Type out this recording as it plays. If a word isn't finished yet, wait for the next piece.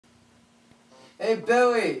Hey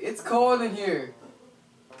Billy, it's cold in here.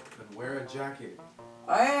 Then wear a jacket.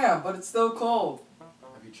 I am, but it's still cold.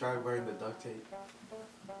 Have you tried wearing the duct tape?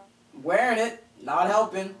 Wearing it, not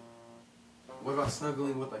helping. What about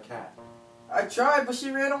snuggling with a cat? I tried, but she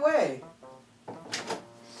ran away.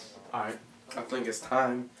 Alright, I think it's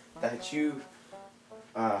time that you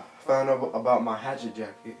found out about my hatchet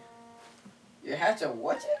jacket. Your hatchet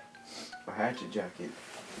what? My hatchet jacket.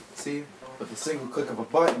 See, with a single click of a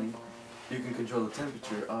button, you can control the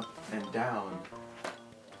temperature up and down.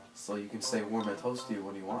 So you can stay warm and toasty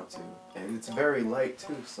when you want to. And it's very light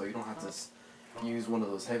too, so you don't have to use one of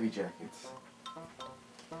those heavy jackets.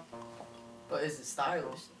 But is it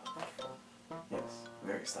stylish? Yes,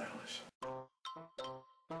 very stylish.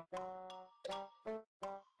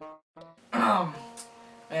 Man,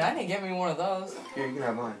 I didn't get me one of those. Here, you can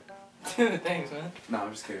have mine. Thanks, man. No,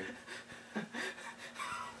 I'm just kidding.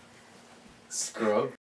 Scrub.